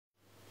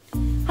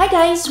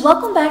guys,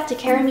 welcome back to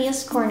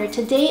Karamia's Corner.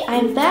 Today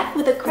I'm back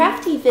with a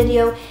crafty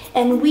video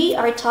and we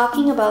are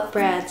talking about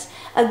brads.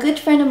 A good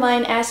friend of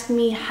mine asked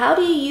me, how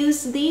do you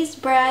use these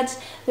brads?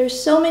 There's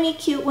so many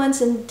cute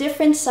ones in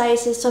different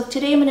sizes, so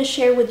today I'm going to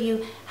share with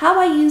you how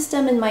I use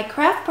them in my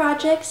craft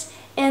projects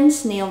and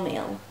snail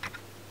mail.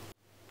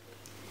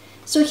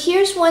 So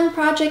here's one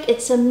project.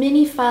 It's a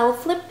mini file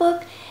flip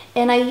book.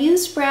 And I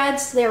use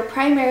brads. They're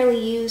primarily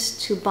used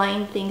to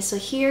bind things. So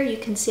here you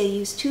can see I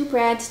use two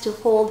brads to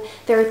hold.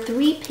 There are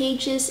 3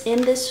 pages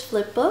in this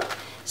flip book.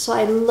 So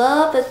I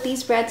love that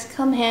these brads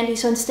come handy.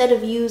 So instead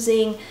of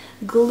using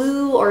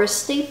glue or a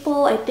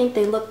staple, I think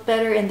they look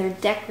better and they're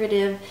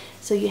decorative.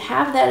 So you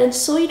have that. And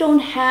so you don't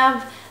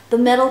have the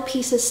metal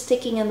pieces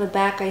sticking in the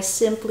back, I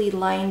simply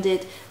lined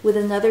it with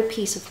another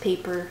piece of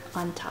paper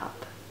on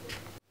top.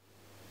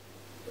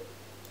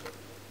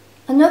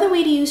 Another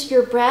way to use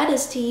your brad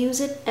is to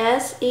use it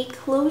as a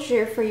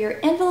closure for your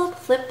envelope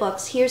flip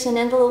books. Here's an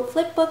envelope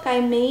flip book I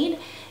made.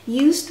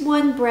 Used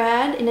one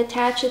brad and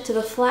attached it to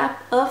the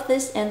flap of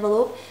this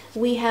envelope.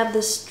 We have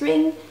the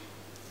string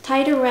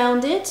tied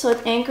around it so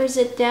it anchors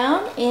it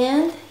down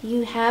and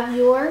you have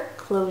your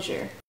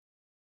closure.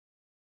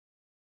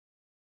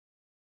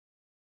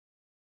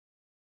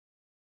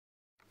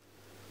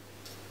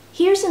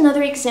 Here's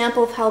another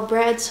example of how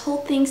brads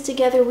hold things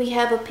together. We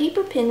have a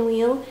paper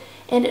pinwheel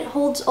and it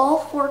holds all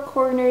 4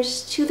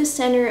 corners to the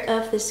center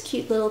of this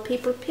cute little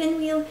paper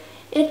pinwheel.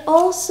 It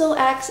also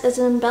acts as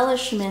an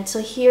embellishment. So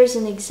here's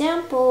an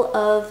example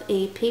of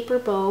a paper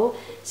bow.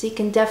 So you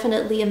can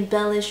definitely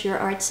embellish your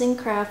arts and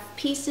craft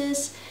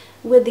pieces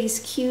with these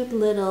cute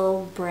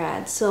little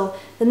brads. So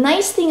the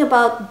nice thing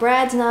about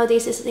brads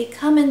nowadays is they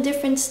come in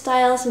different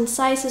styles and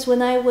sizes.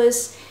 When I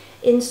was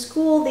in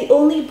school, the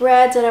only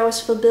brads that I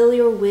was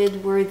familiar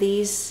with were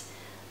these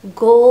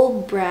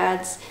gold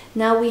brads.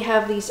 Now we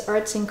have these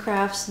arts and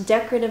crafts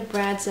decorative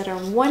brads that are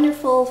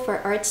wonderful for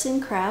arts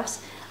and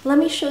crafts. Let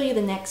me show you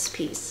the next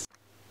piece.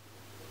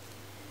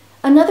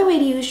 Another way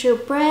to use your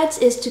brads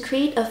is to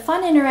create a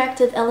fun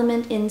interactive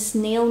element in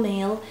snail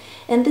mail,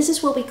 and this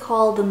is what we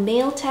call the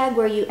mail tag,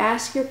 where you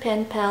ask your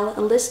pen pal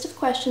a list of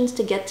questions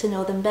to get to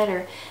know them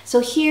better. So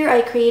here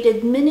I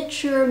created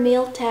miniature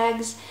mail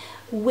tags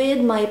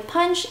with my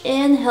punch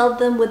and held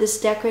them with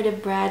this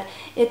decorative brad.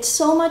 It's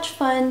so much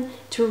fun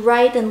to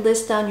write and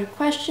list down your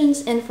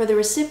questions, and for the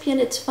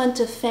recipient it's fun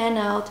to fan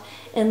out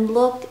and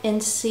look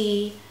and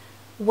see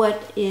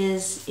what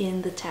is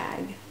in the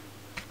tag.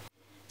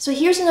 So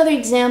here's another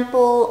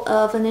example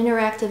of an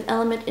interactive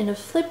element in a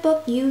flip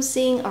book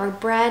using our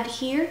brad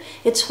here.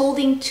 It's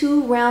holding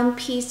 2 round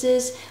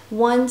pieces.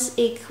 One's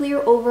a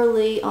clear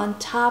overlay on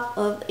top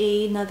of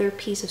another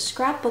piece of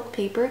scrapbook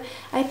paper.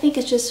 I think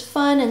it's just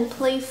fun and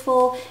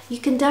playful. You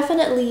can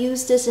definitely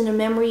use this in a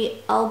memory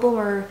album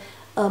or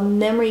a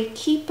memory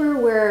keeper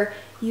where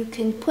you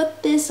can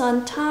put this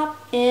on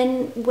top,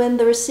 and when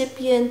the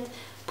recipient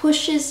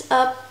pushes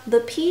up the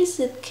piece,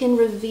 it can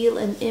reveal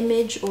an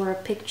image or a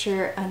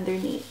picture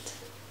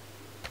underneath.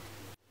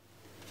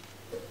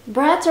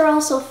 Brads are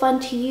also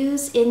fun to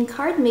use in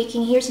card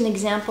making. Here's an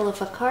example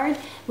of a card.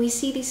 We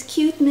see these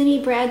cute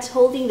mini brads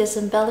holding this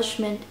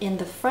embellishment in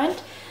the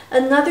front.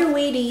 Another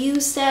way to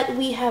use that,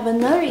 we have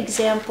another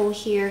example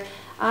here.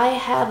 I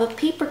have a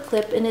paper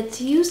clip and it's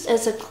used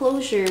as a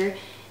closure.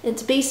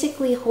 It's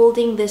basically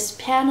holding this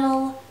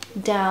panel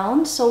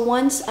down. So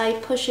once I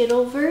push it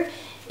over,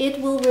 it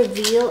will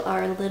reveal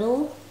our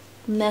little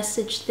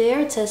message there.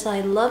 It says, "I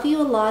love you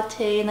a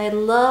latte," and I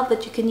love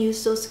that you can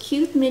use those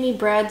cute mini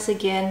brads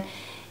again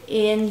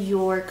in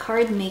your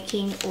card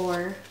making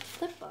or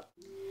flip book.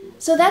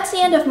 So that's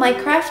the end of my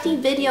crafty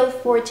video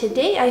for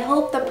today. I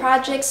hope the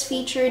projects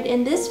featured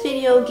in this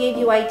video gave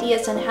you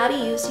ideas on how to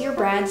use your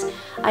brads.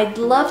 I'd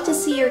love to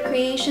see your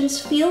creations.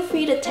 Feel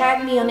free to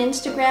tag me on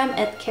Instagram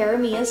at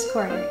Karamia's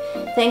Corner.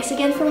 Thanks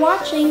again for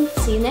watching.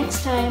 See you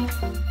next time.